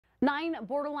9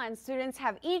 Borderlands students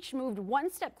have each moved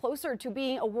one step closer to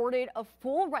being awarded a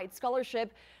full ride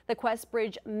scholarship. The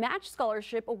QuestBridge Match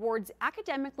Scholarship awards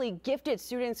academically gifted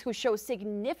students who show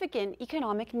significant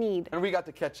economic need. And we got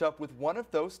to catch up with one of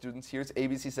those students. Here's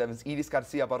ABC7's Iris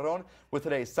Garcia Barron with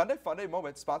today's Sunday Funday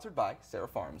Moment, sponsored by Sarah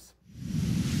Farms.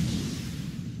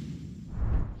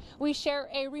 We share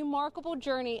a remarkable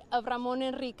journey of Ramon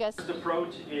Enriquez. This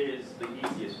approach is the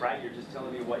easiest, right? You're just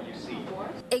telling me what you see.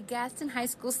 A Gadsden High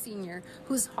School senior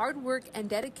whose hard work and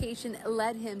dedication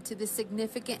led him to this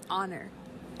significant honor.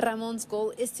 Ramon's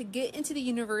goal is to get into the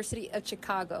University of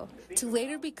Chicago, to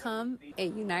later become a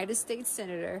United States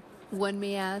Senator. One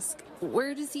may ask,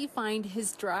 where does he find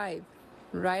his drive?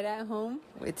 Right at home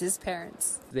with his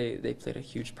parents. They played a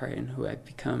huge part in who I've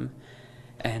become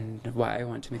and why I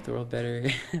want to make the world better.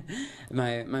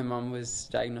 My mom was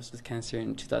diagnosed with cancer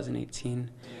in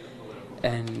 2018,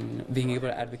 and being able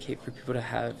to advocate for people to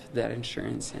have that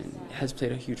insurance and has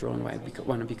played a huge role in why I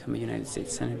want to become a United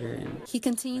States Senator. And he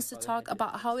continues to talk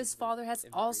about how his father has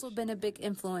also been a big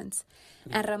influence,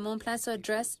 and Ramon plans to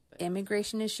address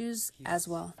immigration issues as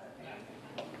well.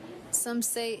 Some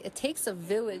say it takes a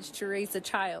village to raise a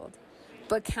child,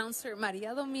 but Counselor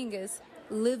Maria Dominguez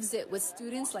lives it with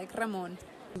students like Ramon.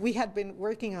 We had been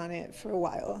working on it for a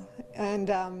while, and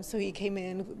so he came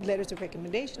in with letters of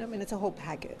recommendation. I mean, it's a whole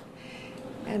packet.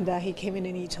 And he came in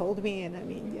and he told me, and I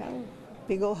mean, yeah,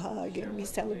 big old hug, and we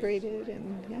celebrated,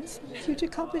 and yes, a huge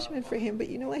accomplishment for him, but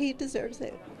you know what, he deserves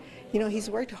it. You know, he's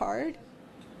worked hard.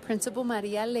 Principal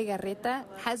Maria Legarreta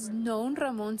has known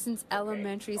Ramon since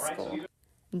elementary school.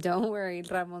 Don't worry,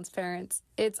 Ramon's parents,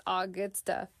 it's all good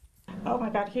stuff. Oh my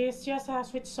God, he's just a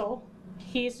sweet soul.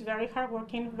 He's very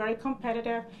hardworking, very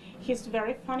competitive. He's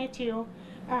very funny too,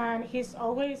 and he's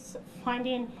always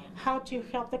finding how to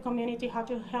help the community, how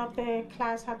to help the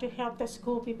class, how to help the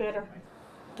school be better.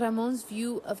 Ramon's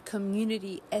view of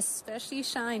community especially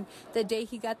shined the day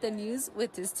he got the news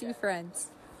with his two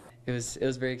friends. it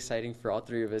was very exciting for all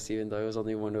three of us, even though it was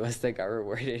only one of us that got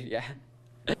rewarded. Yeah.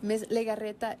 Ms.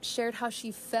 Legarreta shared how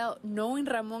she felt knowing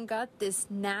Ramon got this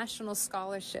national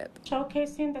scholarship.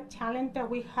 Showcasing the talent that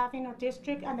we have in our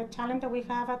district and the talent that we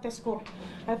have at the school.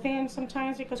 I think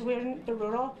sometimes because we're in the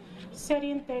rural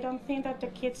setting, they don't think that the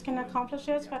kids can accomplish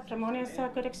this, but Ramon is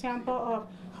a good example of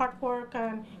hard work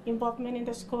and involvement in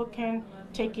the school can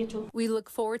take you to. We look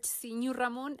forward to seeing you,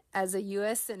 Ramon, as a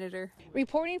U.S. Senator.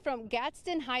 Reporting from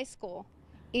Gadsden High School,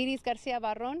 Iris Garcia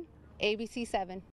Barron, ABC7.